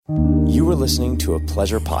You are listening to a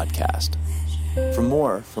Pleasure podcast. For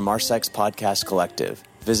more from our Sex Podcast Collective,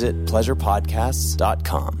 visit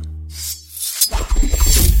pleasurepodcasts.com.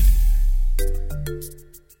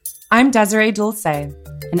 I'm Desiree Dulce.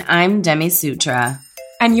 And I'm Demi Sutra.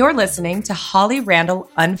 And you're listening to Holly Randall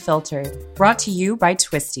Unfiltered, brought to you by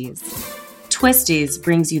Twisties. Twisties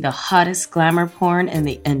brings you the hottest glamour porn in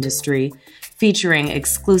the industry, featuring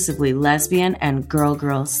exclusively lesbian and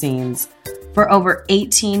girl scenes. For over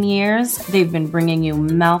 18 years, they've been bringing you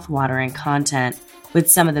mouth-watering content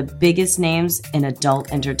with some of the biggest names in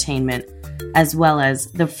adult entertainment, as well as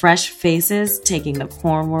the fresh faces taking the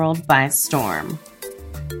porn world by storm.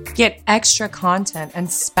 Get extra content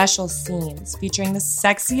and special scenes featuring the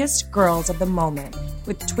sexiest girls of the moment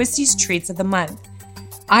with Twisties Treats of the Month.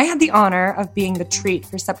 I had the honor of being the treat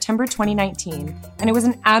for September 2019, and it was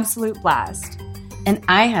an absolute blast. And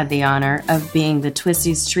I had the honor of being the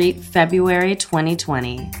Twisties Treat February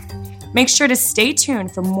 2020. Make sure to stay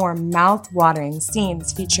tuned for more mouth-watering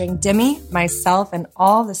scenes featuring Demi, myself, and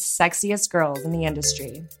all the sexiest girls in the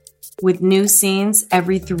industry. With new scenes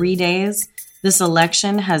every 3 days, the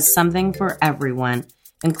selection has something for everyone,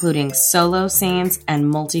 including solo scenes and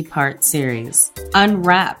multi-part series.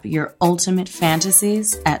 Unwrap your ultimate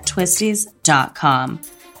fantasies at twisties.com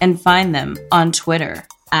and find them on Twitter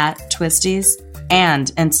at Twisties and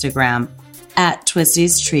Instagram at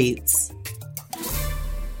Twisties Treats.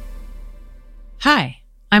 Hi,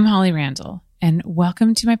 I'm Holly Randall, and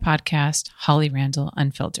welcome to my podcast, Holly Randall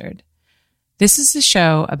Unfiltered. This is the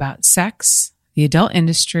show about sex, the adult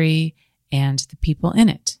industry, and the people in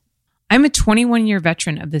it. I'm a 21-year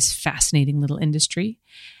veteran of this fascinating little industry,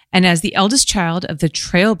 and as the eldest child of the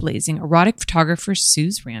trailblazing erotic photographer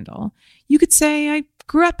Suze Randall, you could say I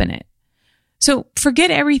grew up in it. So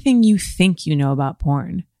forget everything you think you know about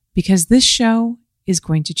porn, because this show is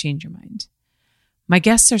going to change your mind. My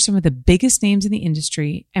guests are some of the biggest names in the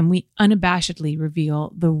industry, and we unabashedly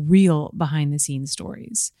reveal the real behind-the-scenes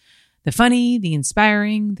stories. The funny, the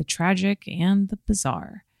inspiring, the tragic, and the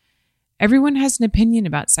bizarre. Everyone has an opinion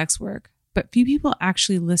about sex work, but few people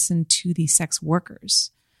actually listen to the sex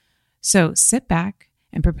workers. So sit back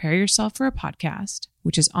and prepare yourself for a podcast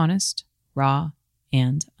which is honest, raw,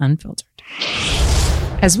 and unfiltered.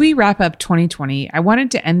 As we wrap up 2020, I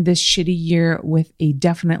wanted to end this shitty year with a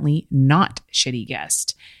definitely not shitty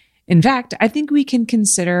guest. In fact, I think we can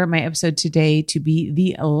consider my episode today to be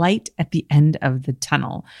the light at the end of the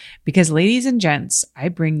tunnel. Because ladies and gents, I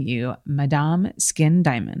bring you Madame Skin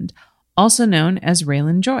Diamond, also known as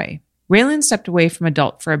Raylan Joy. Raylan stepped away from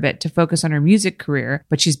adult for a bit to focus on her music career,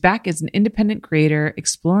 but she's back as an independent creator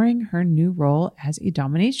exploring her new role as a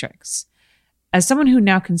dominatrix. As someone who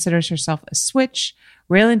now considers herself a switch,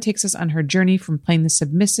 Raylan takes us on her journey from playing the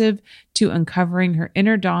submissive to uncovering her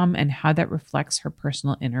inner dom and how that reflects her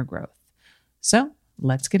personal inner growth. So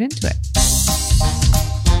let's get into it.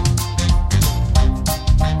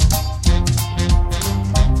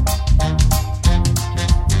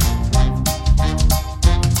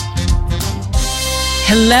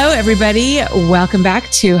 Hello, everybody. Welcome back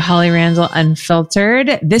to Holly Randall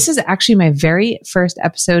Unfiltered. This is actually my very first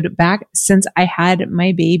episode back since I had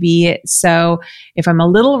my baby. So if I'm a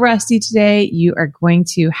little rusty today, you are going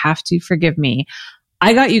to have to forgive me.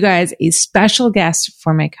 I got you guys a special guest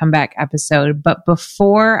for my comeback episode, but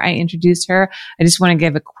before I introduce her, I just want to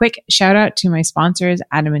give a quick shout out to my sponsors,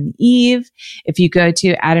 Adam and Eve. If you go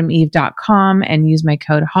to adameve.com and use my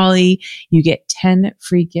code Holly, you get 10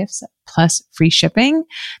 free gifts plus free shipping.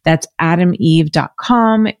 That's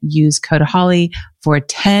adameve.com. Use code Holly for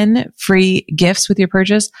 10 free gifts with your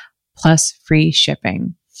purchase plus free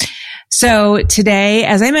shipping. So today,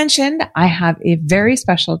 as I mentioned, I have a very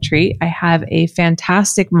special treat. I have a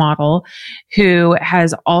fantastic model who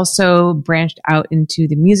has also branched out into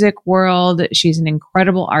the music world. She's an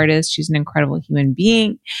incredible artist. She's an incredible human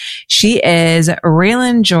being. She is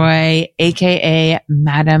Raylan Joy, aka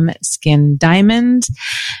Madame Skin Diamond.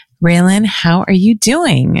 Raylan, how are you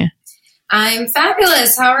doing? I'm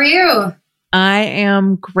fabulous. How are you? I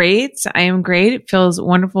am great. It feels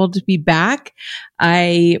wonderful to be back.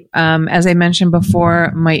 I, as I mentioned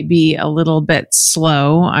before, might be a little bit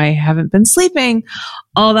slow. I haven't been sleeping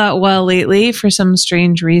all that well lately for some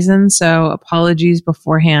strange reason. So apologies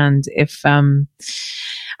beforehand if,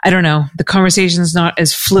 I don't know, the conversation's not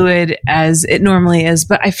as fluid as it normally is,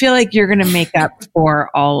 but I feel like you're going to make up for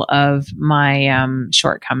all of my,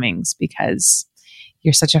 shortcomings because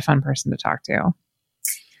you're such a fun person to talk to.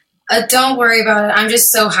 Don't worry about it. I'm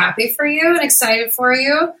just so happy for you and excited for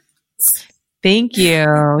you. Thank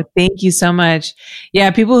you. Thank you so much.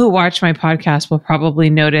 Yeah, people who watch my podcast will probably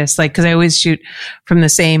notice, like, because I always shoot from the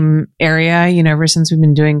same area, ever since we've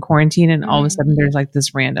been doing quarantine, and all of a sudden there's like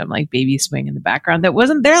this random like baby swing in the background that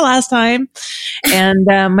wasn't there last time. And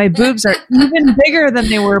my boobs are even bigger than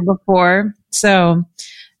they were before. So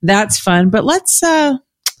that's fun. But let's,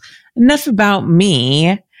 enough about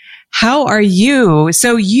me. How are you?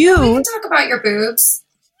 So we can talk about your boobs.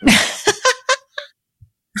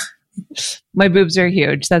 My boobs are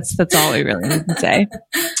huge. That's all I really need to say.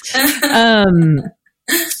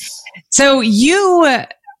 So you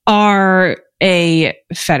are a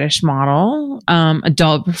fetish model,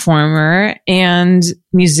 adult performer, and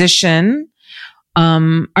musician.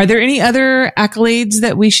 Are there any other accolades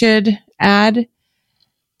that we should add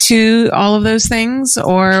to all of those things?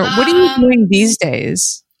 Or what are you doing these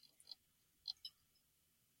days?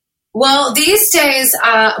 Well, these days,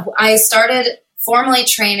 I started formally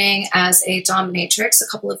training as a dominatrix a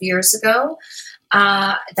couple of years ago.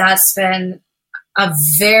 That's been a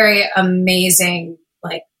very amazing,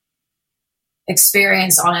 like,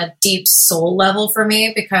 experience on a deep soul level for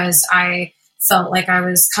me, because I felt like I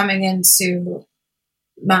was coming into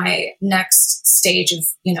my next stage of,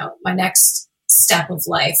 my next step of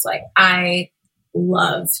life. Like, I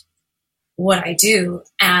love what I do,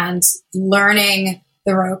 and learning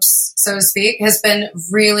the ropes, so to speak, has been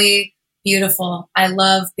really beautiful. I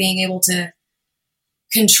love being able to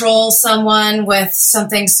control someone with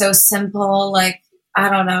something so simple. Like, I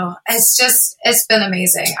don't know. It's been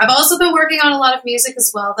amazing. I've also been working on a lot of music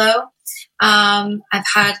as well, though. I've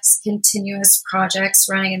had continuous projects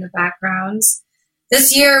running in the background.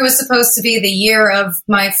 This year was supposed to be the year of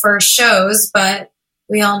my first shows, but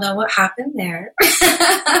we all know what happened there.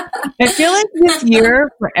 I feel like this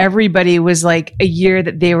year for everybody was like a year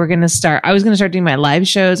that they were going to start. I was going to start doing my live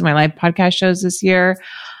shows, my live podcast shows this year.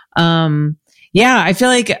 I feel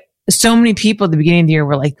like so many people at the beginning of the year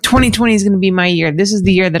were like, 2020 is going to be my year. This is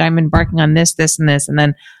the year that I'm embarking on this, this, and this. And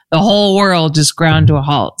then the whole world just ground to a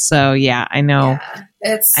halt. So yeah, I know.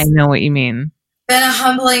 Yeah, I know what you mean. Been a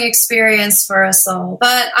humbling experience for us all,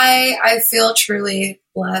 but I feel truly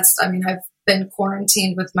blessed. I mean, I've been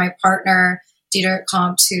quarantined with my partner, Dieter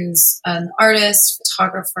Compt, who's an artist,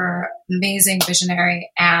 photographer, amazing visionary.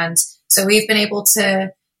 And so we've been able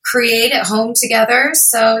to create at home together.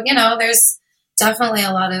 So, there's definitely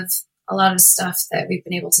a lot of stuff that we've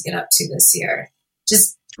been able to get up to this year.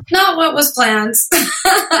 Just not what was planned.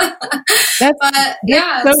 But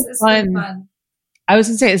yeah, it's been fun. I was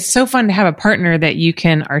going to say, it's so fun to have a partner that you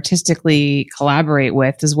can artistically collaborate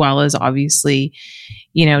with, as well as obviously,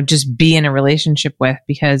 just be in a relationship with,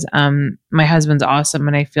 because my husband's awesome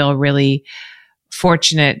and I feel really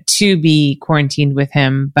fortunate to be quarantined with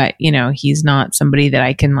him. But, he's not somebody that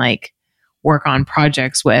I can like work on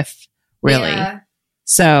projects with, really. Yeah.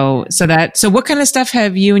 So what kind of stuff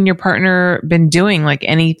have you and your partner been doing? Like,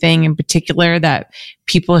 anything in particular that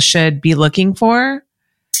people should be looking for?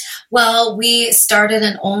 Well, we started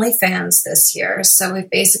an OnlyFans this year, so we've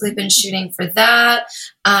basically been shooting for that.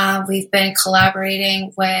 We've been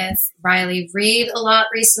collaborating with Riley Reid a lot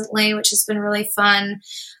recently, which has been really fun.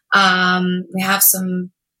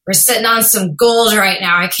 We're sitting on some gold right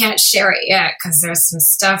now. I can't share it yet because there's some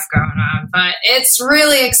stuff going on, but it's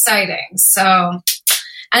really exciting. So, and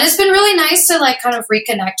it's been really nice to like kind of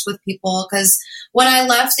reconnect with people, because when I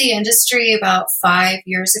left the industry about 5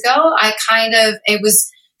 years ago, it was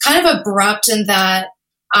kind of abrupt in that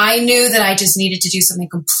I knew that I just needed to do something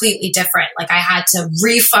completely different. Like, I had to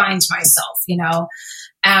re-find myself,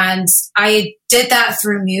 and I did that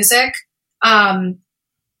through music.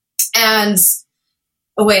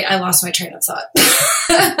 Oh wait, I lost my train of thought.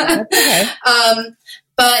 Okay.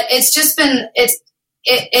 But it's just been,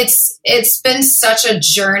 it's been such a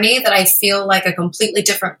journey that I feel like a completely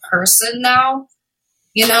different person now.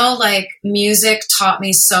 Like, music taught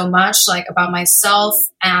me so much, like, about myself.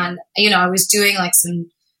 And, I was doing like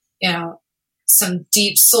some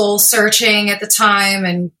deep soul searching at the time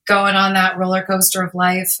and going on that roller coaster of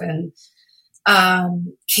life, and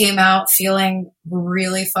came out feeling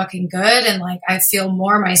really fucking good. And like, I feel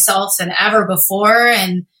more myself than ever before.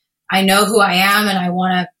 And I know who I am, and I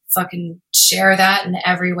want to fucking share that in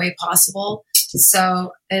every way possible.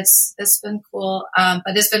 So it's been cool.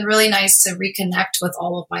 But it's been really nice to reconnect with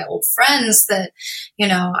all of my old friends that,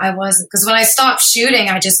 I wasn't, because when I stopped shooting,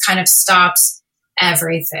 I just kind of stopped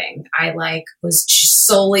everything. I like was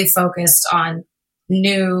solely focused on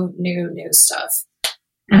new stuff.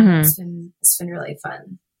 Mm-hmm. It's been really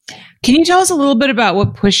fun. Can you tell us a little bit about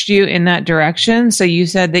what pushed you in that direction? So you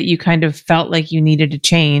said that you kind of felt like you needed to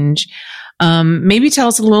change. Maybe tell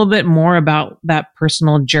us a little bit more about that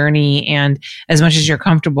personal journey, and as much as you're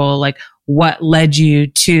comfortable, like what led you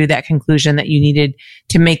to that conclusion that you needed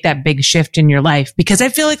to make that big shift in your life. Because I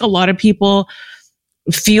feel like a lot of people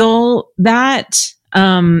feel that,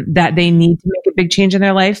 that they need to make a big change in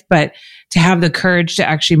their life, but to have the courage to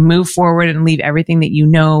actually move forward and leave everything that you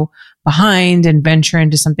know behind and venture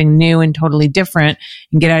into something new and totally different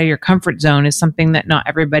and get out of your comfort zone is something that not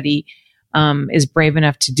everybody is brave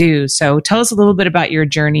enough to do. So tell us a little bit about your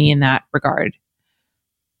journey in that regard.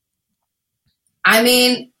 I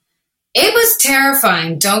mean, it was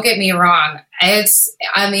terrifying. Don't get me wrong. I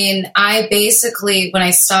basically, when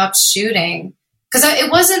I stopped shooting, because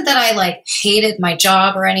it wasn't that I like hated my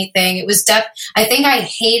job or anything. It was I think I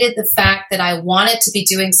hated the fact that I wanted to be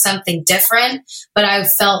doing something different, but I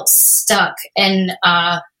felt stuck in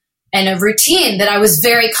a routine that I was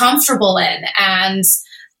very comfortable in. And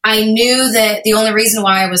I knew that the only reason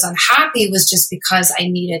why I was unhappy was just because I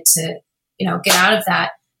needed to, get out of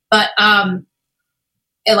that. But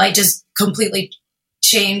it like just completely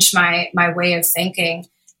changed my way of thinking,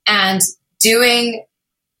 and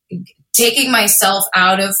taking myself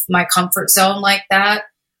out of my comfort zone like that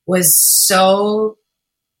was so,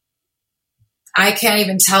 I can't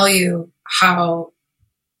even tell you how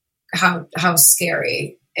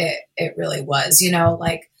scary it really was,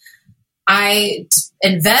 like I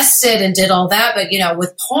invested and did all that, but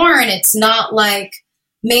with porn, it's not like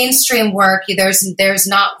mainstream work. There's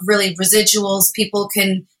not really residuals. People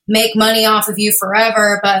can make money off of you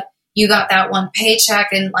forever, but you got that one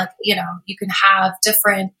paycheck, and like, you can have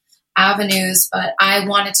different avenues, but I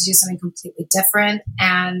wanted to do something completely different.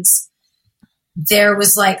 And there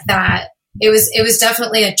was like that, it was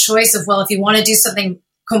definitely a choice of, well, if you want to do something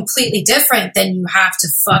completely different, then you have to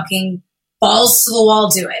fucking balls to the wall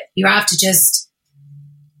do it. You have to just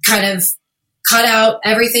kind of cut out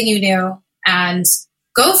everything you knew and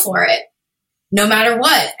go for it, no matter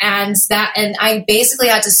what. And I basically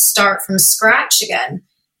had to start from scratch again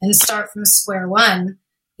and start from square one,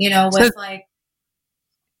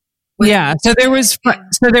 So there was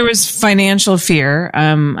financial fear.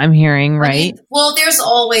 I'm hearing, right? Well, there's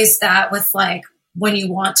always that with like when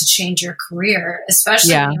you want to change your career,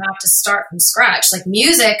 especially when you have to start from scratch, like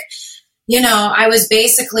music. I was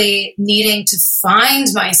basically needing to find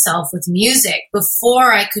myself with music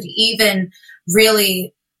before I could even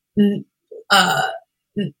really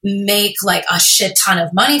make like a shit ton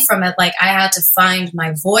of money from it. Like I had to find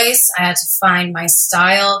my voice. I had to find my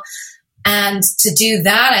style. And to do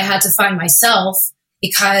that, I had to find myself,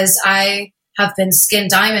 because I have been Skin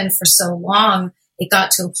Diamond for so long. It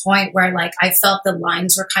got to a point where like I felt the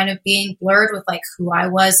lines were kind of being blurred with like who I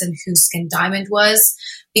was and who Skin Diamond was.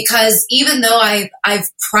 Because even though I've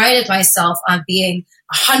prided myself on being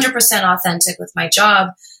 100% authentic with my job,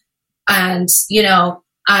 and you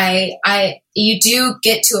do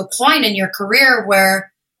get to a point in your career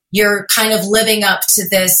where you're kind of living up to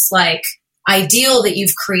this like ideal that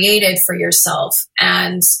you've created for yourself,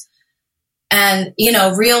 and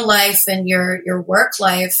real life and your work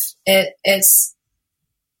life,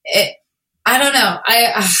 I don't know.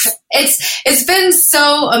 It's been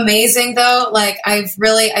so amazing though. Like I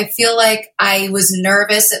feel like I was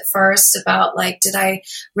nervous at first about like, did I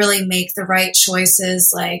really make the right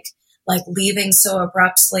choices? Like leaving so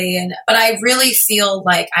abruptly. But I really feel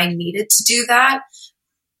like I needed to do that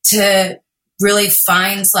to really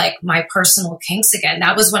find like my personal kinks again.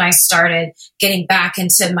 That was when I started getting back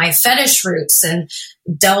into my fetish roots and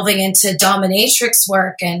delving into dominatrix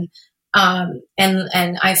work, and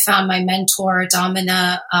I found my mentor,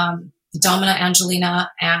 Domina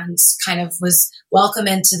Angelina, and kind of was welcome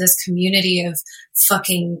into this community of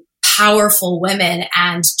fucking powerful women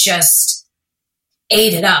and just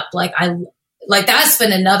ate it up. Like that's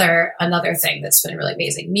been another thing that's been really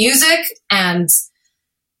amazing. Music and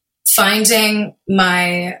finding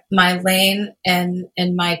my lane and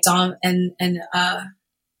my dom and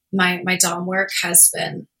my dom work has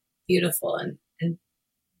been beautiful and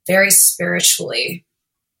very spiritually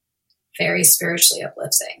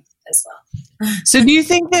uplifting as well. So do you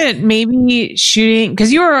think that maybe shooting,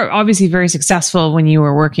 because you were obviously very successful when you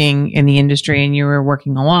were working in the industry and you were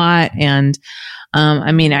working a lot, and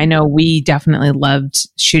I know we definitely loved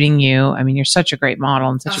shooting you. I mean, you're such a great model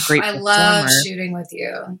and such a great performer. I love shooting with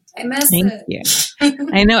you. I miss it. Thank you.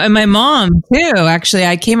 I know. And my mom too, actually.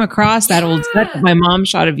 I came across that old set that my mom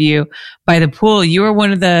shot of you by the pool. You were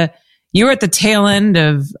you were at the tail end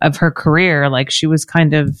of her career. Like she was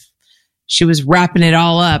wrapping it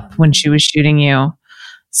all up when she was shooting you.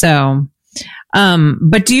 So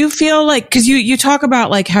But do you feel like, cause you talk about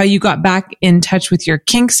like how you got back in touch with your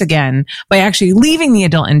kinks again by actually leaving the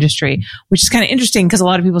adult industry, which is kind of interesting because a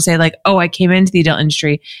lot of people say like, oh, I came into the adult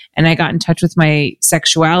industry and I got in touch with my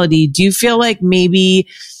sexuality. Do you feel like maybe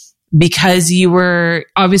because you were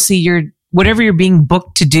obviously whatever you're being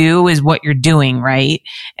booked to do is what you're doing, right?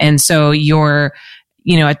 And so you're,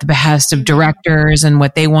 at the behest of directors and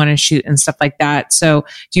what they want to shoot and stuff like that. So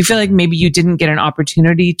do you feel like maybe you didn't get an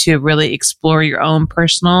opportunity to really explore your own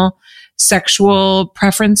personal sexual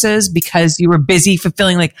preferences because you were busy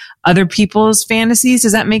fulfilling like other people's fantasies?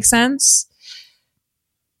 Does that make sense?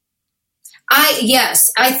 Yes.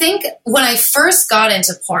 I think when I first got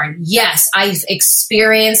into porn, yes, I've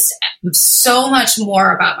experienced so much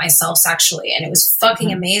more about myself sexually, and it was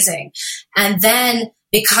fucking amazing. And then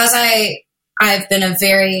because I've been a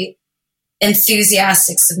very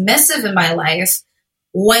enthusiastic submissive in my life,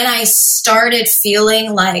 when I started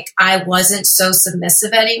feeling like I wasn't so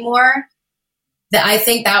submissive anymore, that I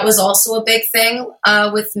think that was also a big thing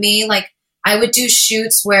with me. Like I would do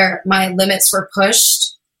shoots where my limits were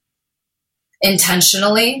pushed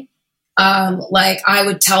intentionally. Like I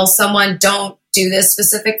would tell someone, don't do this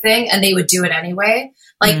specific thing, and they would do it anyway.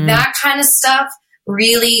 Like that kind of stuff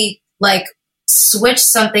really like switched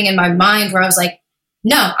something in my mind where I was like,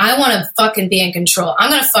 no, I want to fucking be in control. I'm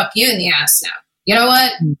going to fuck you in the ass now. You know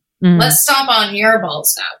what? Let's stomp on your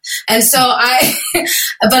balls now. And so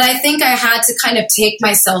but I think I had to kind of take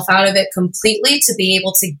myself out of it completely to be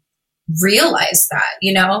able to realize that,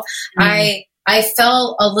 I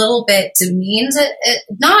felt a little bit demeaned.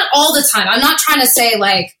 Not all the time. I'm not trying to say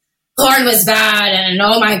like porn was bad and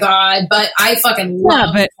oh my God, but I fucking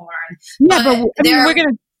love porn. Yeah, but we're going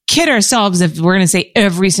to kid ourselves if we're going to say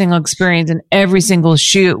every single experience and every single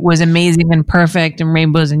shoot was amazing and perfect and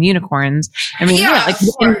rainbows and unicorns. I mean, like in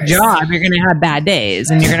your job, you're going to have bad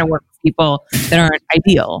days and you're going to work with people that aren't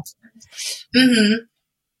ideal. Mm-hmm.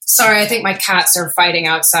 Sorry, I think my cats are fighting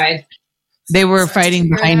outside. They were fighting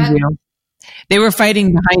behind you. They were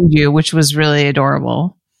fighting behind you, which was really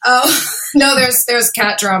adorable. Oh, no, there's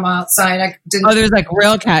cat drama outside. There's like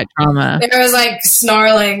real cat drama. There was like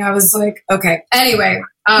snarling. I was like, okay. Anyway,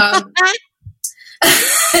 never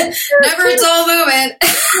a dull moment.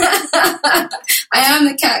 I am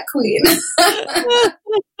the cat queen.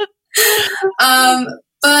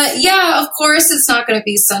 But yeah, of course, it's not going to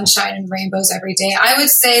be sunshine and rainbows every day. I would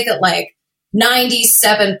say that like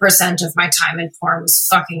 97% of my time in porn was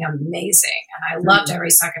fucking amazing, and I loved every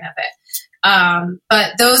second of it.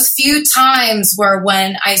 But those few times were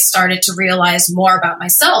when I started to realize more about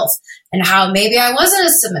myself and how maybe I wasn't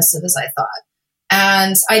as submissive as I thought.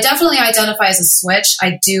 And I definitely identify as a switch.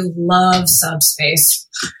 I do love subspace.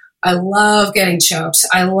 I love getting choked.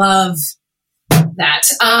 I love that.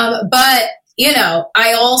 But,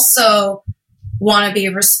 I also want to be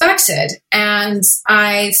respected. And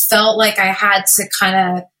I felt like I had to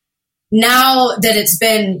kind of, now that it's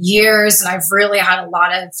been years and I've really had a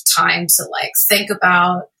lot of time to like think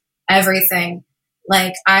about everything,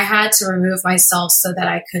 like I had to remove myself so that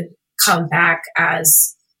I could come back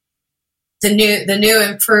as the new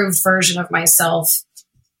improved version of myself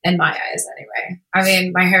in my eyes anyway. I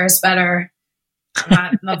mean, my hair is better.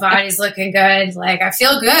 My body's looking good. Like I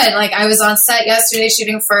feel good. Like I was on set yesterday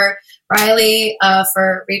shooting for Riley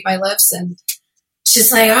for Read My Lips, and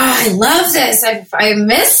she's like, oh, I love this. I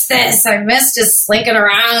miss this. I miss just slinking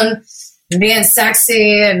around and being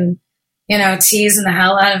sexy and, teasing the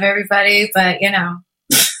hell out of everybody. But,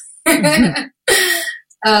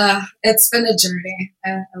 it's been a journey.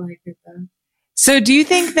 I like it though. So do you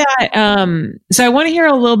think that, so I want to hear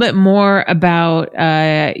a little bit more about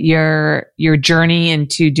your journey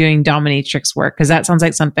into doing dominatrix work, because that sounds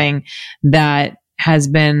like something that has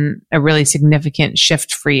been a really significant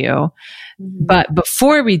shift for you. Mm-hmm. But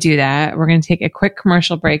before we do that, we're going to take a quick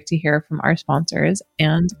commercial break to hear from our sponsors,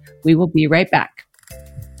 and we will be right back.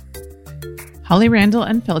 Holly Randall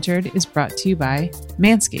Unfiltered is brought to you by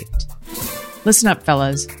Manscaped. Listen up,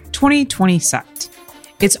 fellas. 2020 sucked.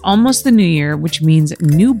 It's almost the new year, which means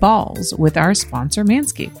new balls with our sponsor,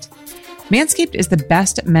 Manscaped. Manscaped is the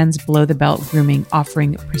best men's below-the-belt grooming,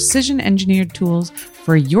 offering precision-engineered tools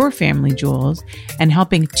for your family jewels and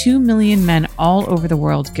helping 2 million men all over the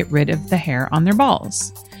world get rid of the hair on their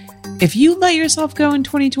balls. If you let yourself go in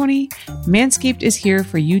 2020, Manscaped is here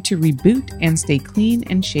for you to reboot and stay clean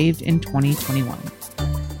and shaved in 2021.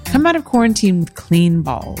 Come out of quarantine with clean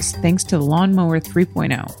balls thanks to the Lawnmower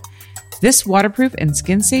 3.0. This waterproof and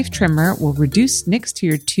skin-safe trimmer will reduce nicks to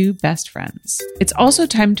your two best friends. It's also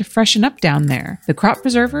time to freshen up down there. The Crop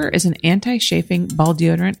Preserver is an anti-chafing ball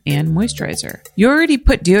deodorant and moisturizer. You already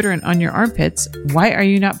put deodorant on your armpits. Why are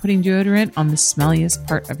you not putting deodorant on the smelliest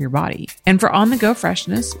part of your body? And for on-the-go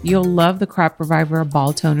freshness, you'll love the Crop Reviver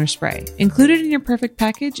Ball Toner Spray. Included in your perfect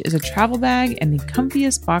package is a travel bag and the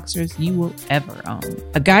comfiest boxers you will ever own.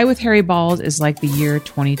 A guy with hairy balls is like the year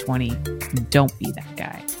 2020. Don't be that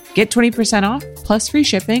guy. Get 20% off plus free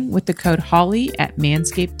shipping with the code HOLLY at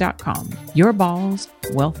manscaped.com. Your balls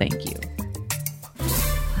will thank you.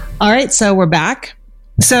 All right, so we're back.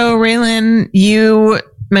 So Raylan, you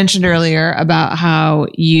mentioned earlier about how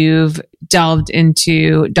you've delved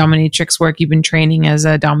into dominatrix work. You've been training as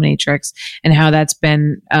a dominatrix and how that's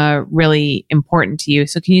been really important to you.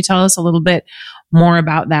 So can you tell us a little bit more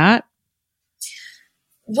about that?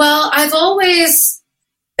 Well, I've always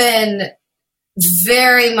been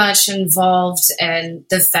very much involved in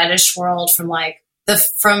the fetish world from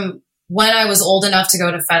when I was old enough to go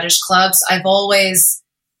to fetish clubs. I've always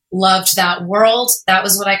loved that world. That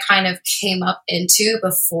was what I kind of came up into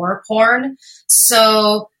before porn.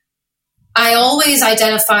 So I always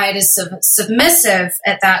identified as submissive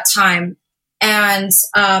at that time. And,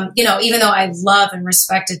 even though I love and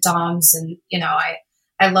respected doms and,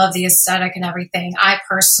 I love the aesthetic and everything, I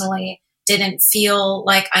personally didn't feel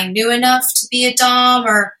like I knew enough to be a dom,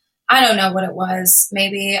 or I don't know what it was.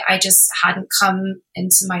 Maybe I just hadn't come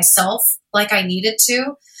into myself like I needed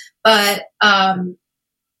to. But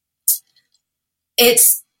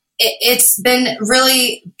it's been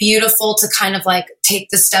really beautiful to kind of like take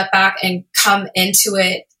the step back and come into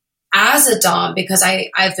it as a dom, because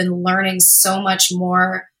I've been learning so much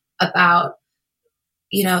more about,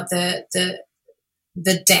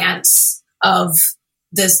 the dance of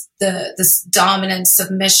this dominant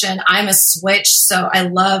submission. I'm a switch, so I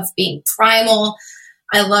love being primal.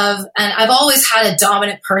 And I've always had a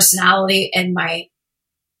dominant personality in my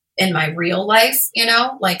real life,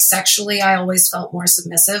 like sexually, I always felt more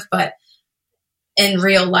submissive, but in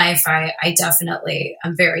real life, I definitely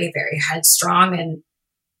am very, very headstrong and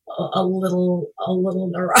a little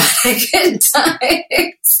neurotic at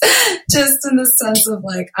times, just in the sense of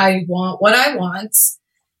like, I want what I want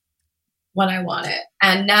when I want it.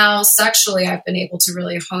 And now sexually, I've been able to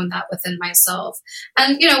really hone that within myself.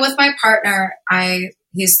 And, with my partner,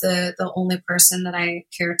 he's the only person that I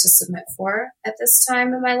care to submit for at this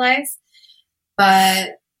time in my life.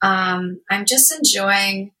 But I'm just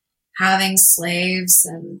enjoying having slaves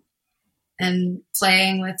and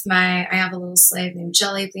playing with I have a little slave named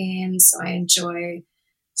Jelly Bean, so I enjoy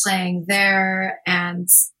playing there. And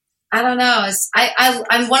I don't know,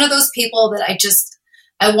 I'm one of those people that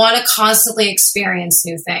I want to constantly experience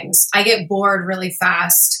new things. I get bored really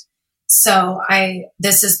fast. So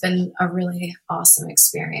this has been a really awesome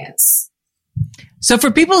experience. So for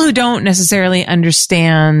people who don't necessarily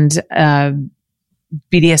understand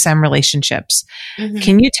BDSM relationships,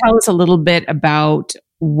 can you tell us a little bit about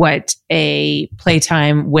what a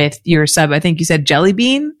playtime with your sub, I think you said Jelly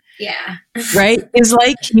Bean? Yeah. Right? Is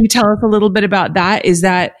like, can you tell us a little bit about that? Is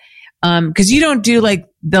that, cause you don't do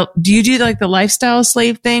do you do like the lifestyle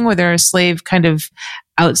slave thing where they're a slave kind of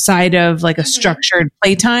outside of like a structured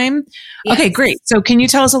playtime? Yes. Okay, great. So can you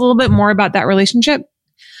tell us a little bit more about that relationship?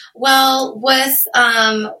 Well, with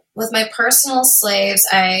my personal slaves,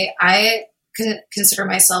 I consider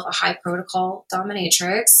myself a high protocol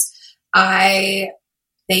dominatrix.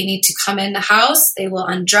 They need to come in the house. They will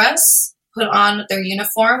undress, put on their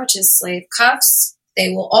uniform, which is slave cuffs.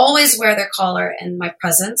 They will always wear their collar in my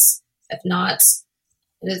presence. If not,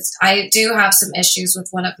 I do have some issues with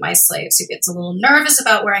one of my slaves who gets a little nervous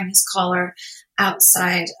about wearing his collar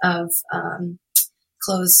outside of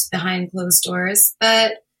behind closed doors.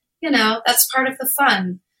 But, that's part of the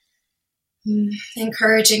fun.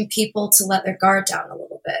 Encouraging people to let their guard down a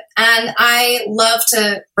little bit. And I love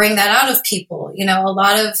to bring that out of people.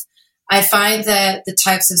 I find that the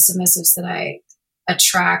types of submissives that I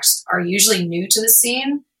attract are usually new to the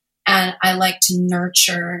scene, and I like to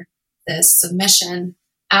nurture this submission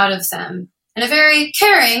out of them in a very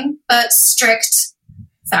caring but strict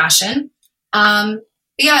fashion.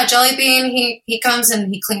 Jelly Bean, he comes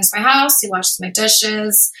and he cleans my house, he washes my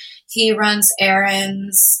dishes, he runs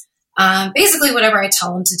errands, basically whatever I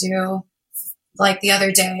tell him to do. Like the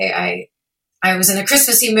other day, I was in a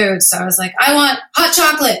Christmassy mood, so I was like, I want hot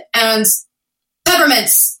chocolate and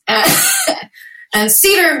peppermints and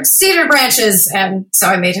cedar branches, and so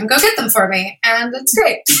I made him go get them for me, and it's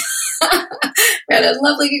great. We had a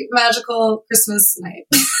lovely, magical Christmas night.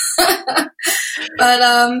 But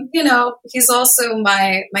he's also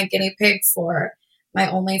my guinea pig for my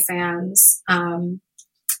OnlyFans.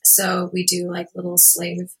 So we do like little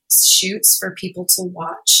slave shoots for people to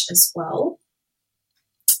watch as well.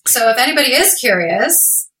 So if anybody is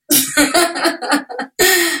curious.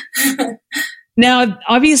 Now,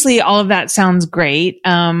 obviously, all of that sounds great.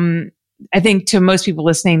 I think to most people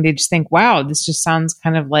listening, they just think, wow, this just sounds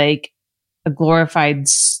kind of like a glorified,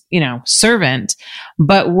 servant.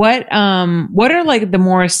 But what are like the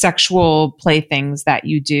more sexual playthings that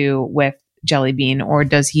you do with Jelly Bean, or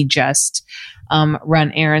does he just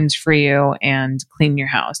run errands for you and clean your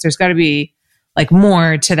house? There's got to be like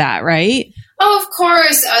more to that, right? Oh, of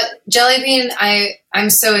course. Jelly Bean, I'm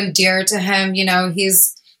so endeared to him.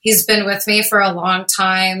 He's been with me for a long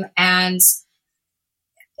time, and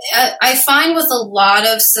I find with a lot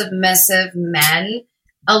of submissive men,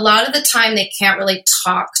 a lot of the time they can't really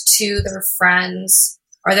talk to their friends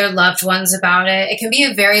or their loved ones about it. It can be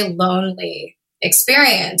a very lonely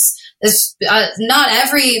experience. Not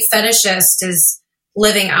every fetishist is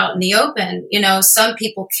living out in the open. Some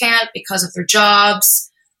people can't because of their jobs,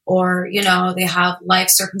 or, they have life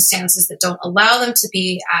circumstances that don't allow them to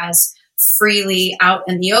be as freely out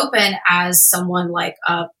in the open as someone like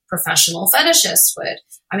a professional fetishist would.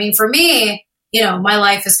 I mean, for me, my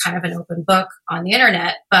life is kind of an open book on the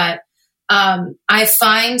internet, but I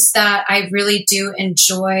find that I really do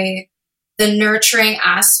enjoy the nurturing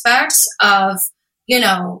aspects of,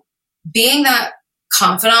 being that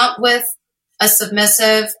confidant with a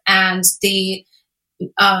submissive and the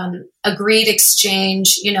agreed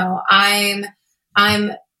exchange.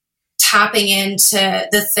 I'm tapping into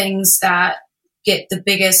the things that get the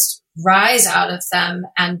biggest rise out of them,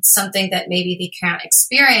 and something that maybe they can't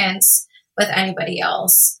experience with anybody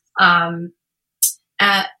else. And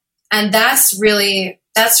that's really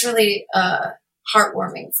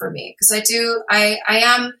heartwarming for me, because I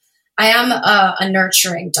am a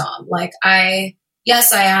nurturing dom. Like I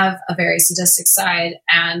have a very sadistic side,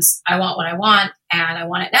 and I want what I want, and I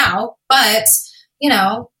want it now. But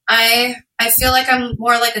I feel like I'm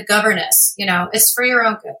more like a governess. It's for your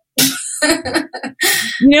own good.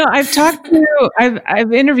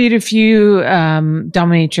 I've interviewed a few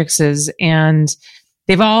dominatrixes, and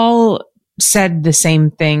they've all said the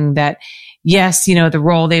same thing, that yes, the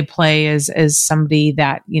role they play is somebody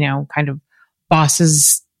that, kind of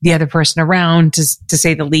bosses the other person around, to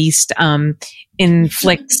say the least,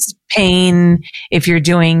 inflicts pain if you're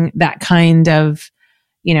doing that kind of,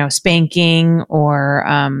 spanking or,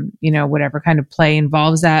 whatever kind of play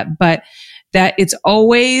involves that, but that it's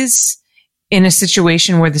always in a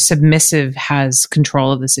situation where the submissive has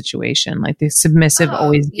control of the situation. Like the submissive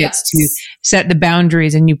always gets to set the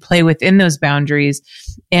boundaries, and you play within those boundaries.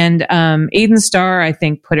 And Aiden Starr, I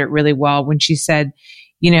think, put it really well when she said,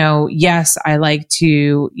 yes, I like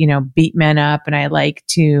to, beat men up, and I like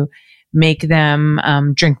to make them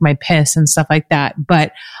drink my piss and stuff like that.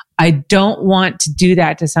 But I don't want to do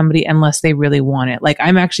that to somebody unless they really want it. Like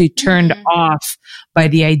I'm actually turned off by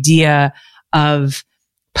the idea of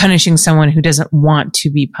punishing someone who doesn't want to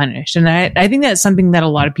be punished. And I think that's something that a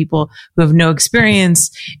lot of people who have no experience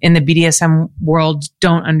in the BDSM world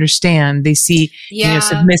don't understand. They see,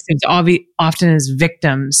 submissives often as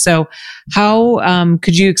victims. So how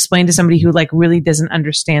could you explain to somebody who like really doesn't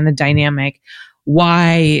understand the dynamic,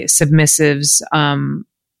 why submissives,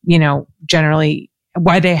 generally,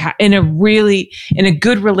 why they have in a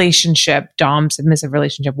good relationship, dom submissive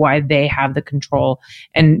relationship, why they have the control,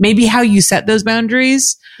 and maybe how you set those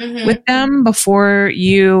boundaries with them before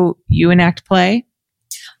you enact play?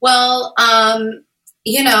 Well, in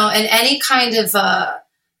any kind of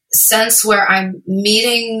sense where I'm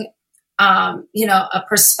meeting, a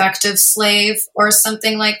prospective slave or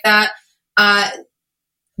something like that,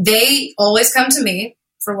 they always come to me.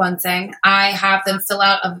 For one thing, I have them fill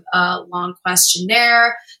out a long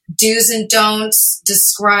questionnaire, do's and don'ts,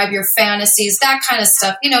 describe your fantasies, that kind of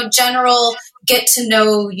stuff. General get to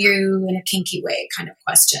know you in a kinky way kind of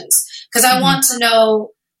questions. Because I want to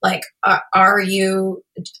know, like,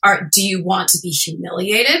 do you want to be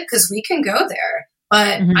humiliated? Because we can go there,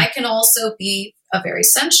 but I can also be a very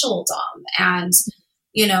sensual dom and,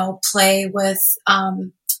 play with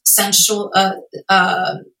sensual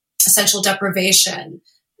deprivation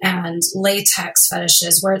and latex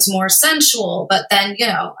fetishes where it's more sensual, but then,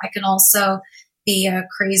 I can also be a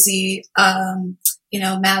crazy,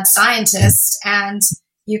 mad scientist, and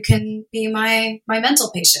you can be my mental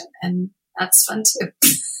patient, and that's fun too.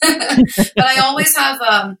 But I always have,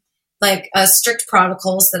 strict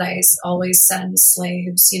protocols that I always send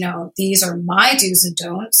slaves, these are my do's and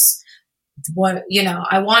don'ts.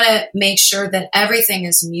 I want to make sure that everything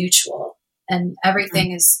is mutual and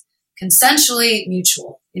everything is consensually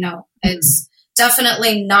mutual. It's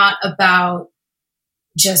definitely not about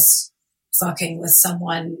just fucking with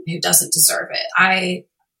someone who doesn't deserve it.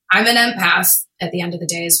 I'm an empath at the end of the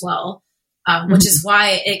day as well, which is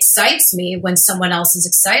why it excites me when someone else is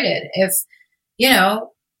excited. If, you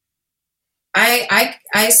know,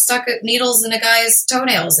 I stuck needles in a guy's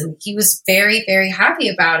toenails and he was very, very happy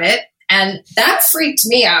about it. And that freaked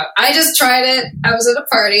me out. I just tried it. I was at a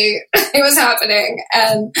party. It was happening.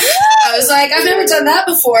 And I was like, I've never done that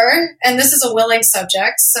before. And this is a willing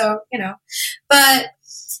subject. So, you know, but,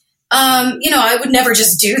 you know, I would never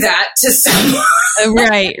just do that to someone.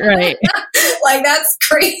 Right. Like, that's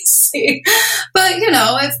crazy. But, you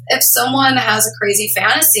know, if someone has a crazy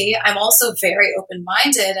fantasy, I'm also very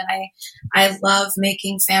open-minded. And I love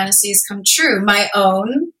making fantasies come true. My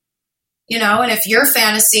own. You know, and if your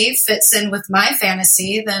fantasy fits in with my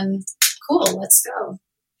fantasy, then cool, let's go.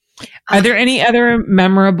 Are there any other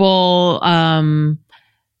memorable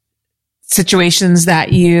situations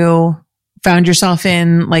that you found yourself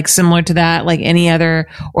in, like similar to that, like any other,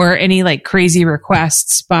 or any like crazy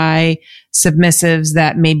requests by submissives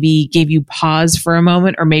that maybe gave you pause for a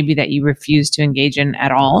moment, or maybe that you refused to engage in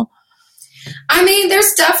at all? I mean,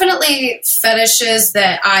 there's definitely fetishes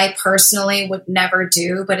that I personally would never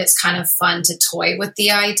do, but it's kind of fun to toy with the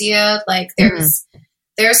idea. Like there's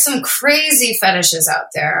some crazy fetishes out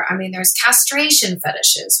there. I mean, there's castration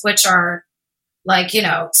fetishes, which are like, you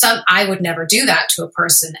know, some, I would never do that to a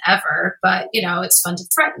person ever, but you know, it's fun to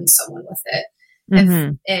threaten someone with it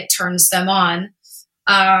if it turns them on.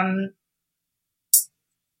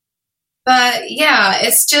 But yeah,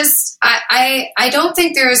 it's just, I don't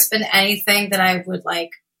think there's been anything that I would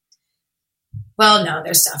like. Well, no,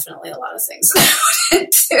 there's definitely a lot of things that I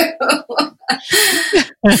wouldn't do.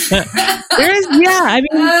 There's a lot.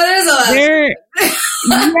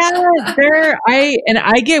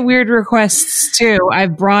 I get weird requests too.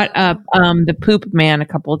 I've brought up the poop man a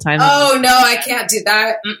couple of times. Oh no, I can't do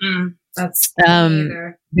that. That's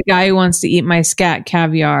the guy who wants to eat my scat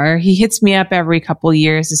caviar. He hits me up every couple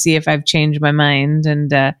years to see if I've changed my mind,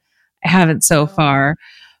 and I haven't so far.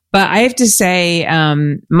 But I have to say,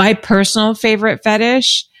 my personal favorite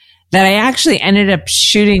fetish that I actually ended up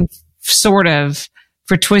shooting sort of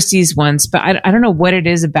for Twisties once, but I don't know what it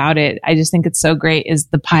is about it. I just think it's so great, is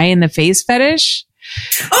the pie in the face fetish.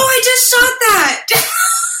 Oh, I just shot that.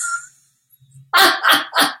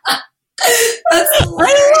 That's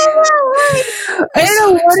hilarious. I don't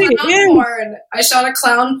know what it is. Porn. I shot a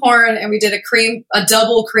clown porn and we did a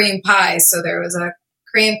double cream pie. So there was a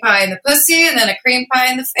cream pie in the pussy and then a cream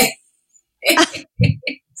pie in the face.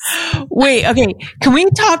 Wait, okay. Can we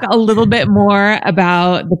talk a little bit more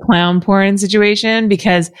about the clown porn situation?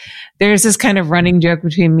 Because there's this kind of running joke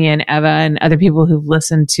between me and Eva and other people who've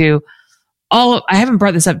listened to I haven't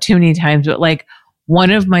brought this up too many times, but like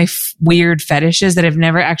one of my weird fetishes that I've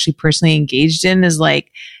never actually personally engaged in is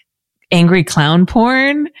like angry clown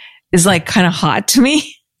porn is like kind of hot to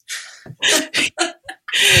me.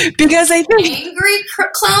 Because I think angry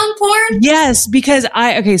clown porn? Yes, because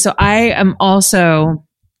so I am also,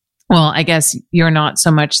 well, I guess you're not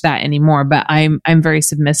so much that anymore, but I'm very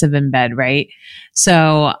submissive in bed, right?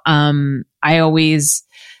 So I always,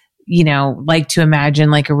 you know, like to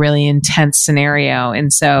imagine like a really intense scenario.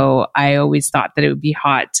 And so I always thought that it would be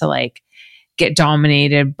hot to like get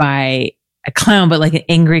dominated by a clown, but like an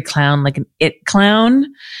angry clown, like an it clown,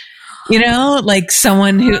 you know, like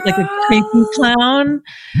someone who, like a creepy clown.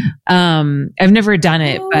 I've never done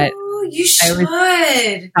it, but you should.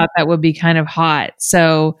 I thought that would be kind of hot.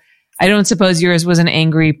 So I don't suppose yours was an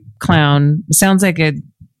angry clown. It sounds like it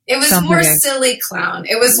was more silly clown.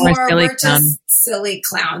 It was more just silly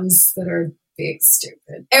clowns that are being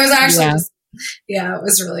stupid. It was actually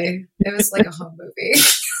it was like a home movie.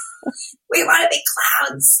 We want to be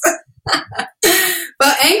clowns.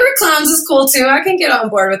 But angry clowns is cool too. I can get on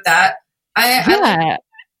board with that.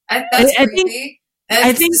 That's creepy.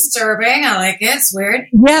 I think disturbing. I like it. It's weird.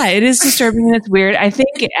 Yeah, it is disturbing and it's weird. I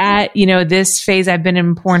think at, you know, this phase I've been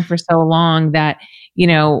in porn for so long that, you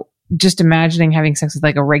know, just imagining having sex with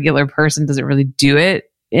like a regular person doesn't really do it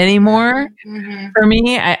anymore. Mm-hmm. For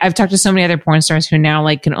me. I've talked to so many other porn stars who now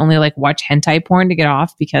like can only like watch hentai porn to get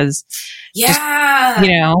off because just,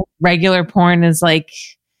 you know, regular porn is like,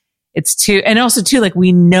 it's too, and also too, like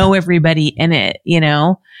we know everybody in it, you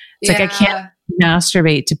know, it's like I can't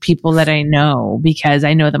masturbate to people that I know because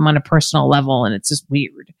I know them on a personal level and it's just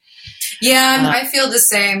weird. Yeah, I feel the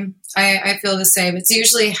same. I feel the same. It's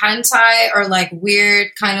usually hentai or like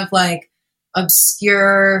weird kind of like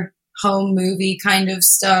obscure home movie kind of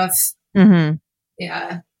stuff. Mm-hmm.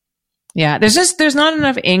 Yeah. Yeah. There's not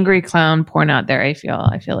enough angry clown porn out there. I feel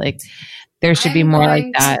like there should be more like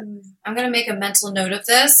that. I'm going to make a mental note of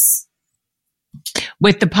this.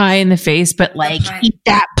 With the pie in the face, but like, eat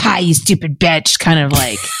that pie, you stupid bitch, kind of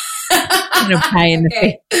like, pie in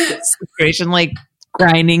the face situation, like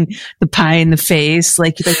grinding the pie in the face,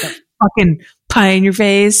 like the fucking pie in your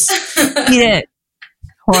face. Eat it.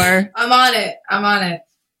 Or I'm on it. I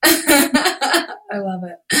love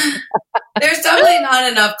it. There's definitely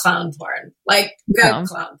not enough clown porn, like good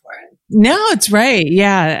clown porn. No, it's right.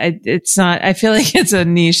 Yeah, it's not. I feel like it's a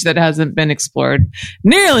niche that hasn't been explored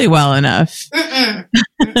nearly well enough.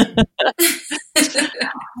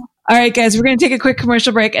 All right, guys, we're going to take a quick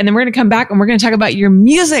commercial break, and then we're going to come back and we're going to talk about your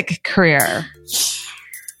music career.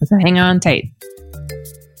 So hang on tight.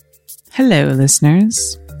 Hello,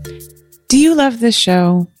 listeners. Do you love this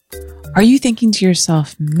show? Are you thinking to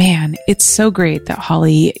yourself, man, it's so great that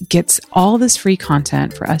Holly gets all this free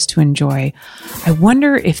content for us to enjoy. I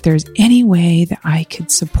wonder if there's any way that I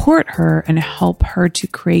could support her and help her to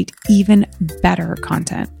create even better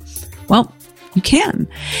content. Well, you can.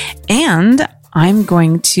 And I'm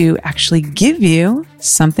going to actually give you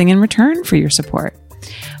something in return for your support.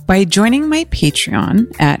 By joining my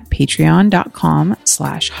Patreon at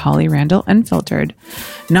patreon.com/Holly Randall Unfiltered,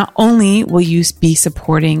 not only will you be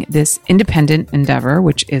supporting this independent endeavor,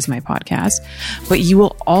 which is my podcast, but you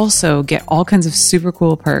will also get all kinds of super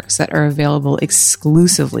cool perks that are available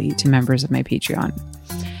exclusively to members of my Patreon.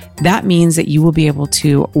 That means that you will be able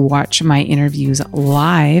to watch my interviews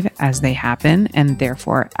live as they happen and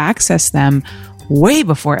therefore access them way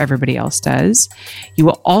before everybody else does. You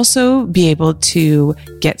will also be able to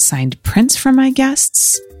get signed prints from my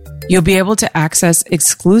guests. You'll be able to access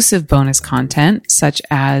exclusive bonus content, such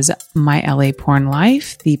as My LA Porn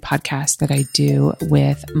Life, the podcast that I do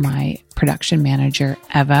with my production manager,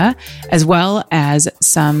 Eva, as well as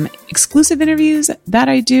some exclusive interviews that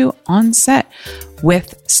I do on set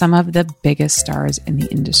with some of the biggest stars in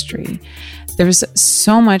the industry. There's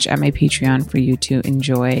so much at my Patreon for you to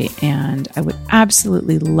enjoy, and I would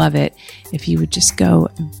absolutely love it if you would just go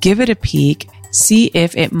give it a peek, see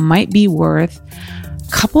if it might be worth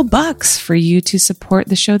a couple bucks for you to support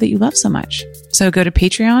the show that you love so much. So go to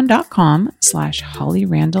patreon.com/Holly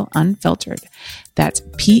Randall Unfiltered. That's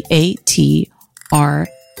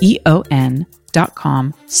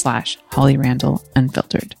patreon.com/Holly Randall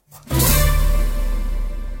Unfiltered.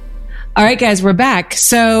 All right, guys, we're back.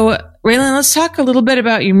 So Raylan, let's talk a little bit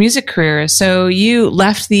about your music career. So you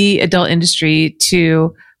left the adult industry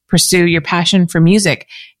to pursue your passion for music.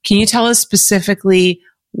 Can you tell us specifically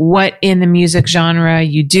what in the music genre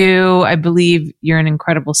you do? I believe you're an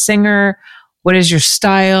incredible singer. What is your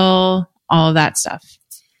style? All of that stuff.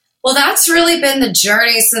 Well, that's really been the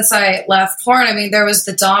journey since I left porn. I mean, there was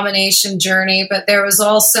the domination journey, but there was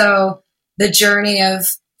also the journey of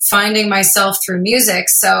finding myself through music.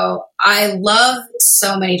 So I love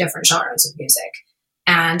so many different genres of music,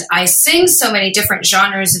 and I sing so many different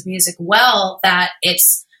genres of music well that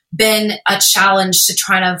it's been a challenge to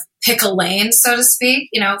try to pick a lane, so to speak,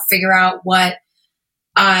 figure out what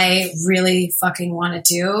I really fucking want to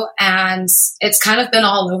do. And it's kind of been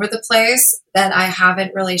all over the place that I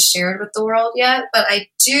haven't really shared with the world yet, but I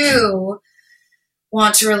do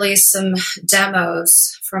want to release some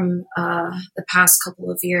demos from the past couple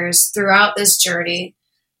of years throughout this journey.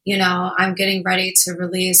 I'm getting ready to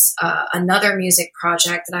release another music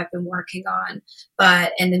project that I've been working on.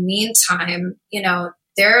 But in the meantime,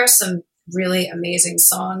 there are some really amazing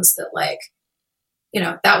songs that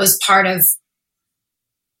that was part of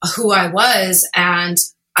who I was. And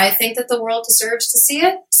I think that the world deserves to see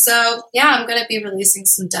it. So yeah, I'm going to be releasing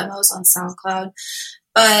some demos on SoundCloud.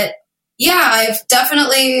 But yeah,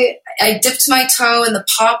 I dipped my toe in the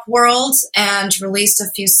pop world and released a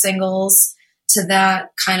few singles to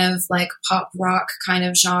that kind of like pop rock kind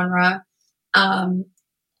of genre.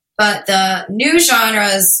 But the new genre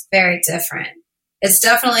is very different. It's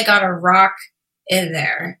definitely got a rock in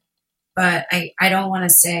there, but I don't want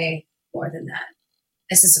to say more than that.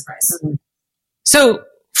 It's a surprise. So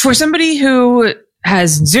for somebody who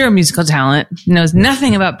has zero musical talent, knows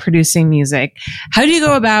nothing about producing music, how do you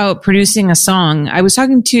go about producing a song? I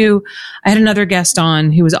had another guest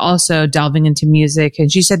on who was also delving into music,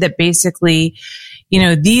 and she said that basically,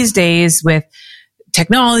 these days with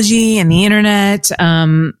technology and the internet,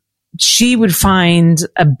 she would find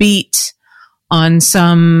a beat on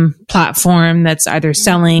some platform that's either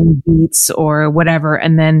selling beats or whatever,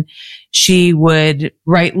 and then she would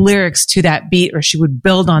write lyrics to that beat, or she would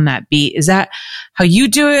build on that beat. Is that how you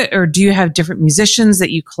do it? Or do you have different musicians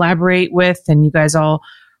that you collaborate with and you guys all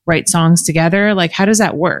write songs together? Like, how does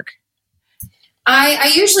that work?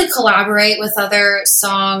 I usually collaborate with other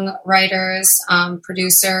songwriters,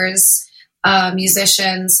 producers.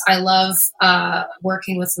 musicians. I love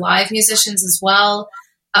working with live musicians as well.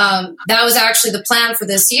 That was actually the plan for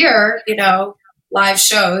this year. Live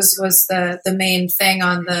shows was the main thing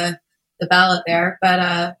on the ballot there,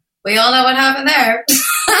 but we all know what happened there.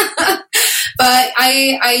 But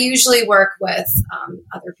I usually work with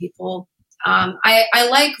other people. I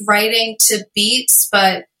like writing to beats,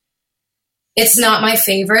 but it's not my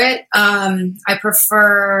favorite. I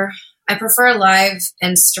prefer live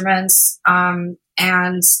instruments. And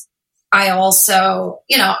I also,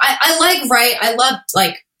 I love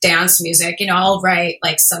like dance music. I'll write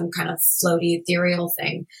like some kind of floaty, ethereal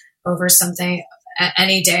thing over something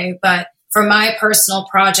any day. But for my personal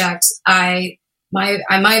project, my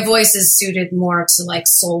voice is suited more to like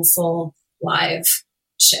soulful live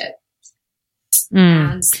shit.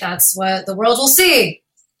 And that's what the world will see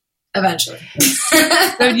eventually.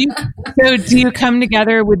 So do you come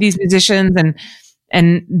together with these musicians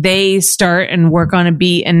and they start and work on a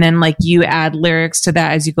beat and then like you add lyrics to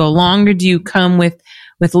that as you go along, or do you come with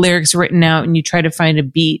lyrics written out and you try to find a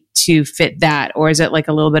beat to fit that, or is it like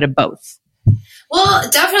a little bit of both? Well,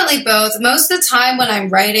 definitely both. Most of the time when I'm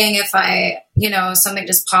writing, if something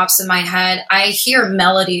just pops in my head, I hear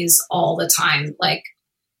melodies all the time. Like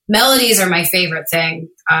melodies are my favorite thing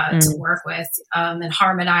to work with and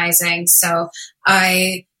harmonizing. So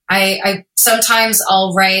I sometimes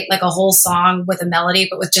I'll write like a whole song with a melody,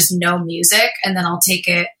 but with just no music. And then I'll take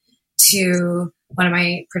it to one of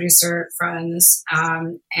my producer friends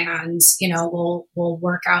and, we'll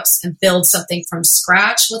work out and build something from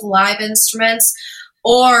scratch with live instruments.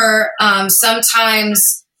 Or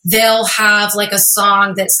sometimes they'll have like a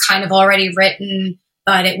song that's kind of already written,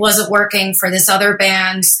 but it wasn't working for this other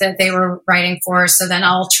band that they were writing for. So then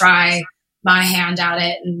I'll try my hand at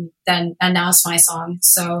it and now it's my song.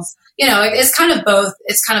 So, it's kind of both.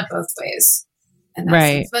 It's kind of both ways.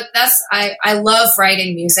 Right. But I love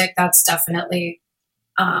writing music. That's definitely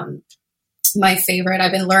my favorite.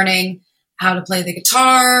 I've been learning how to play the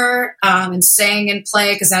guitar and sing and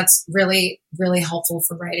play because that's really, really helpful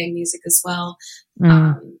for writing music as well,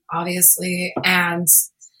 obviously. And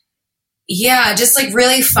yeah, just like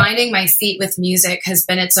really finding my feet with music has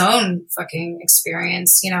been its own fucking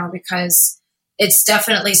experience, because it's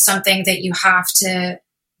definitely something that you have to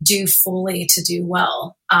do fully to do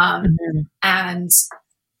well. And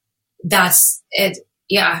that's it.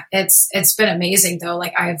 Yeah, it's been amazing though.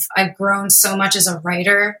 Like I've grown so much as a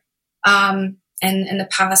writer, and in the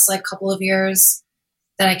past like couple of years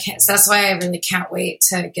that I can't. So that's why I really can't wait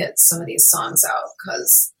to get some of these songs out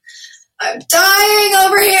because I'm dying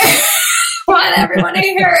over here. Want everyone to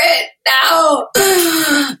hear it now.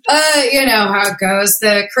 You know how it goes.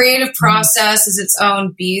 The creative process is its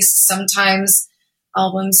own beast. Sometimes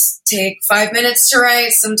albums take 5 minutes to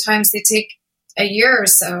write. Sometimes they take a year or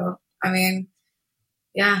so. I mean,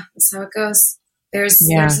 yeah, that's how it goes. There's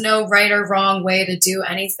no right or wrong way to do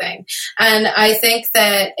anything. And I think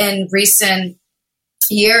that in recent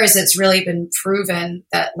years, it's really been proven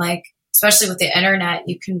that, like, especially with the internet,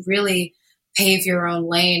 you can really pave your own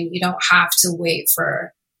lane. You don't have to wait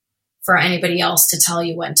for anybody else to tell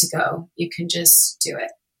you when to go. You can just do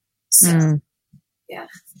it. So, yeah.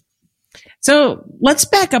 So let's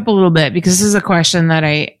back up a little bit because this is a question that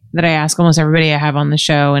I ask almost everybody I have on the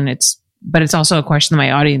show, and it's also a question that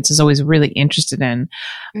my audience is always really interested in.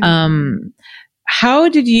 How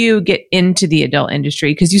did you get into the adult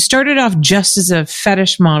industry? Because you started off just as a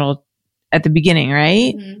fetish model at the beginning,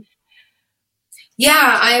 right? Mm-hmm.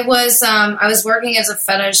 Yeah, I was working as a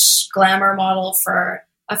fetish glamour model for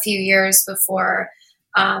a few years before,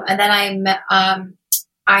 and then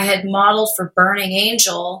I had modeled for Burning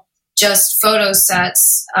Angel, just photo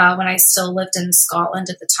sets when I still lived in Scotland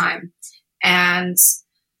at the time. And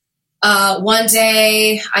one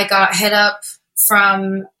day I got hit up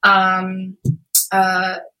from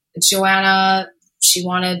Joanna. She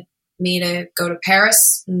wanted me to go to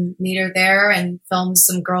Paris and meet her there and film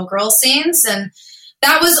some girl scenes. And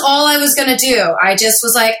that was all I was going to do. I just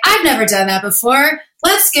was like, I've never done that before.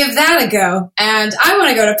 Let's give that a go. And I want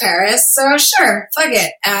to go to Paris. So sure, fuck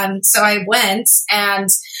it. And so I went and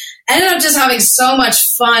ended up just having so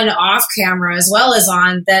much fun off camera as well as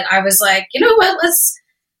on that I was like, you know what, let's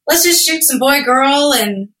just shoot some boy girl.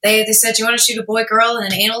 And they said, you want to shoot a boy girl in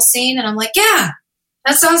an anal scene? And I'm like, yeah,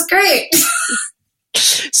 that sounds great.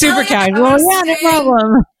 Super casual. Yeah, no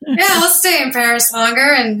problem. Yeah, I'll stay in Paris longer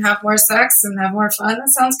and have more sex and have more fun. That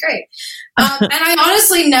sounds great. And I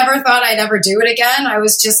honestly never thought I'd ever do it again. I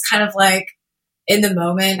was just kind of like in the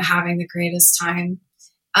moment having the greatest time.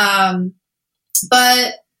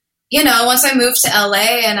 But once I moved to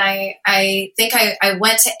LA, and I think I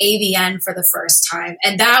went to AVN for the first time.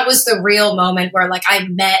 And that was the real moment where like I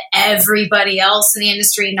met everybody else in the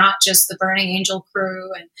industry, not just the Burning Angel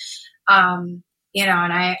crew. And,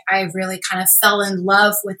 and I really kind of fell in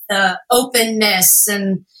love with the openness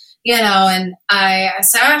and, and I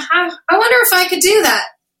said, I wonder if I could do that.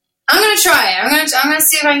 I'm going to try it. I'm going to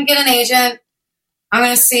see if I can get an agent. I'm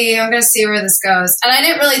going to see where this goes. And I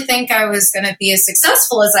didn't really think I was going to be as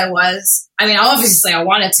successful as I was. I mean, obviously I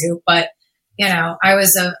wanted to, but I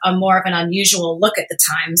was a more of an unusual look at the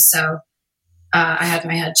time. So, I had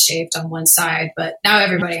my head shaved on one side, but now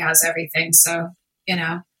everybody has everything. So, but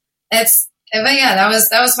yeah, that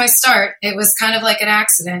was my start. It was kind of like an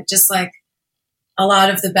accident, just like a lot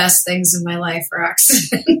of the best things in my life are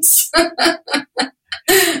accidents.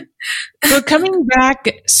 So coming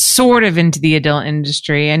back sort of into the adult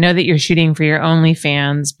industry, I know that you're shooting for your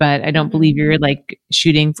OnlyFans, but I don't believe you're like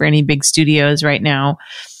shooting for any big studios right now.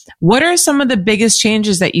 What are some of the biggest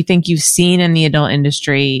changes that you think you've seen in the adult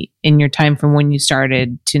industry in your time from when you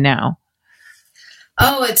started to now?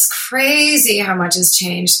 Oh, it's crazy how much has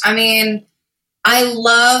changed. I mean, I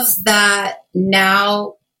love that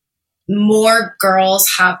now more girls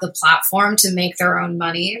have the platform to make their own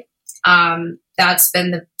money. That's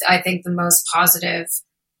been I think the most positive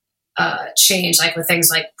change, like with things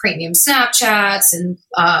like premium Snapchats, and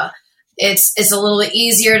it's a little bit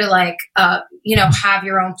easier to like have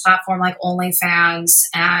your own platform like OnlyFans,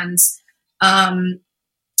 and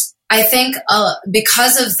I think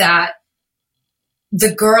because of that,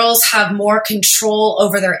 the girls have more control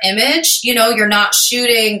over their image. You're not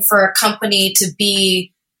shooting for a company to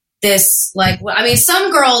be this, like, I mean,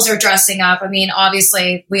 some girls are dressing up. I mean,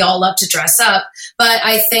 obviously we all love to dress up, but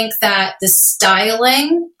I think that the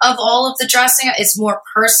styling of all of the dressing is more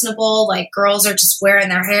personable. Like girls are just wearing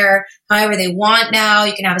their hair however they want now.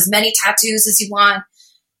 You can have as many tattoos as you want.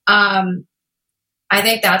 I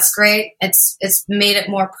think that's great. It's made it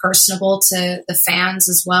more personable to the fans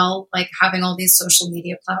as well, like having all these social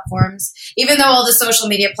media platforms, even though all the social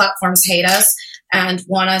media platforms hate us and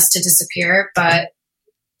want us to disappear, but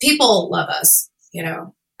people love us,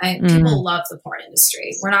 people love the porn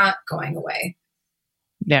industry. We're not going away.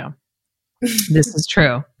 Yeah, this is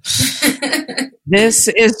true. This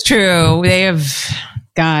is true. They have,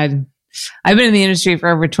 God, I've been in the industry for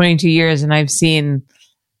over 22 years and I've seen,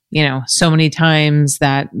 so many times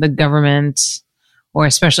that the government or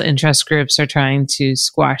special interest groups are trying to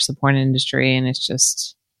squash the porn industry. And it's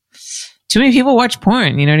just too many people watch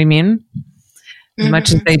porn. You know what I mean? As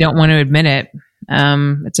much as they don't want to admit it.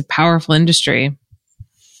 It's a powerful industry,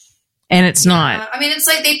 and it's not. I mean, it's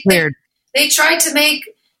like they tried to make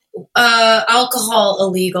alcohol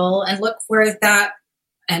illegal, and look where that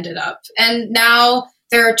ended up. And now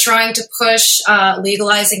they're trying to push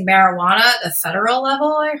legalizing marijuana at the federal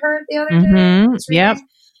level. I heard the other day. Yep.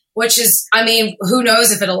 Which is, I mean, who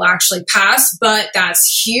knows if it'll actually pass? But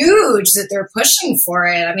that's huge that they're pushing for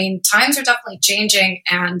it. I mean, times are definitely changing,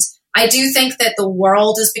 and I do think that the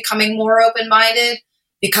world is becoming more open-minded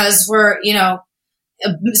because we're,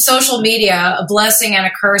 social media, a blessing and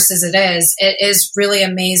a curse as it is really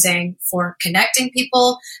amazing for connecting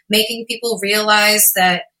people, making people realize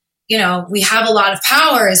that, we have a lot of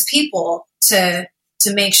power as people to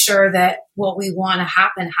make sure that what we want to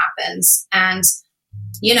happen happens. And,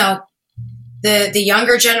 the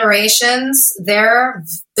younger generations, they're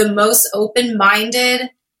the most open-minded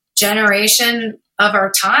generation of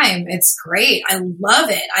our time. It's great. I love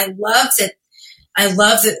it. I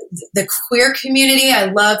love the queer community. I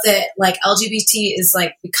love that like LGBT is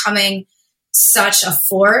like becoming such a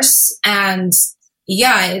force, and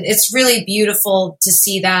it's really beautiful to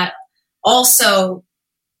see that. Also,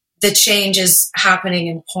 the change is happening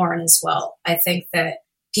in porn as well. I think that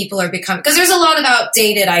people are becoming, because there's a lot of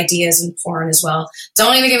outdated ideas in porn as well.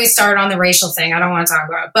 Don't even get me started on the racial thing. I don't want to talk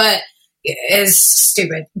about it, but is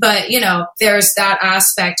stupid. But, there's that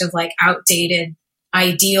aspect of like outdated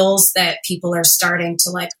ideals that people are starting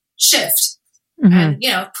to like shift. And,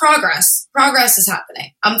 progress is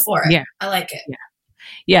happening. I'm for it. Yeah. I like it.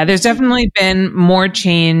 Yeah. There's definitely been more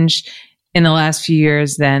change in the last few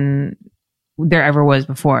years than there ever was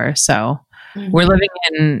before. So we're living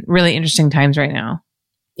in really interesting times right now.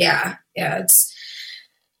 Yeah. It's,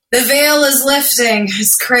 the veil is lifting.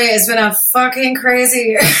 It's crazy. It's been a fucking crazy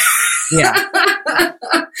year. Yeah.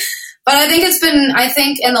 But I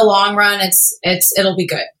think in the long run, it'll be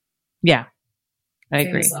good. Yeah. I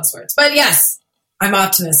agree. Famous last words. But yes, I'm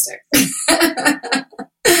optimistic.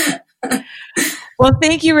 Well,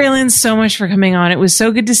 thank you, Raylan, so much for coming on. It was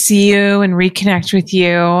so good to see you and reconnect with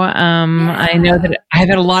you. I know that I've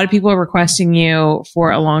had a lot of people requesting you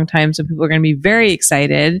for a long time, so people are going to be very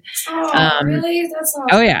excited. Oh, really? That's awesome.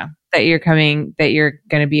 Oh, yeah, that you're coming, that you're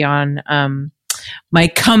going to be on my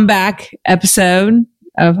comeback episode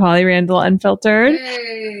of Holly Randall Unfiltered.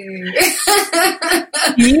 Hey.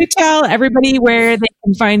 Can you tell everybody where they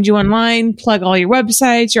can find you online? Plug all your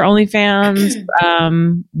websites, your OnlyFans.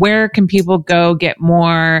 Where can people go get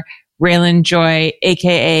more Raylan Joy,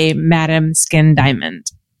 aka Madam Skin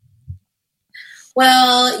Diamond?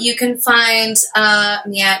 Well, you can find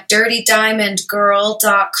me at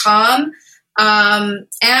dirtydiamondgirl.com. And,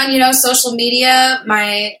 social media,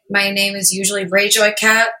 my name is usually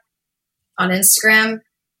RayJoyCat on Instagram.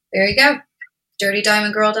 There you go.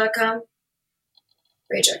 dirtydiamondgirl.com.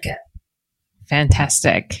 RayJoyCat.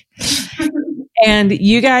 Fantastic. And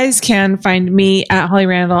you guys can find me at Holly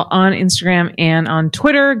Randall on Instagram and on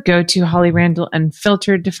Twitter. Go to Holly Randall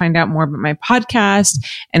Unfiltered to find out more about my podcast.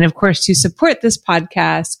 And of course, to support this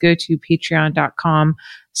podcast, go to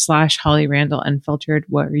patreon.com/Holly Randall Unfiltered,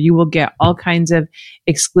 where you will get all kinds of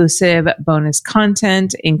exclusive bonus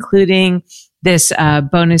content, including this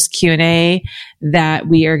bonus Q&A that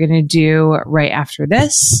we are going to do right after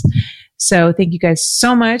this. So thank you guys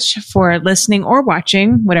so much for listening or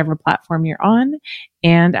watching, whatever platform you're on,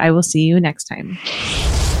 and I will see you next time.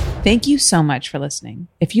 Thank you so much for listening.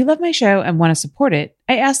 If you love my show and want to support it,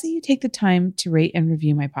 I ask that you take the time to rate and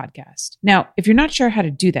review my podcast. Now, if you're not sure how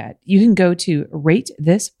to do that, you can go to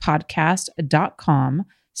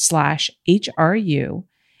ratethispodcast.com/HRU,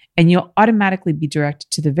 and you'll automatically be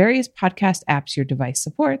directed to the various podcast apps your device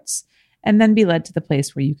supports, and then be led to the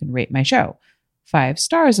place where you can rate my show. 5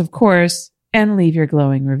 stars, of course, and leave your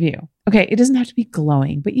glowing review. Okay, it doesn't have to be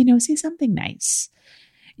glowing, but say something nice.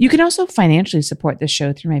 You can also financially support this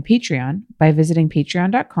show through my Patreon by visiting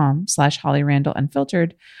patreon.com/Holly Randall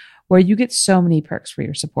Unfiltered, where you get so many perks for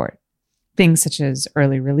your support. Things such as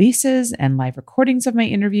early releases and live recordings of my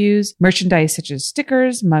interviews, merchandise such as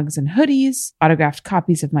stickers, mugs, and hoodies, autographed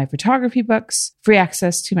copies of my photography books, free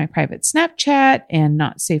access to my private Snapchat and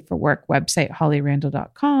Not Safe for Work website,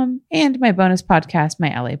 hollyrandall.com, and my bonus podcast,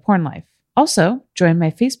 My LA Porn Life. Also, join my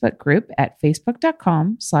Facebook group at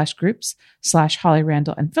facebook.com/groups/Holly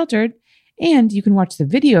Randall Unfiltered, and you can watch the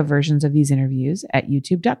video versions of these interviews at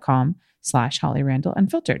youtube.com/Holly Randall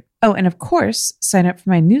Unfiltered. Oh, and of course, sign up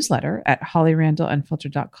for my newsletter at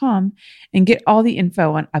hollyrandallunfiltered.com and get all the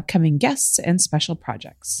info on upcoming guests and special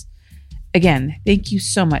projects. Again, thank you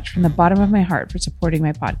so much from the bottom of my heart for supporting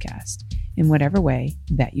my podcast in whatever way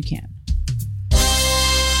that you can.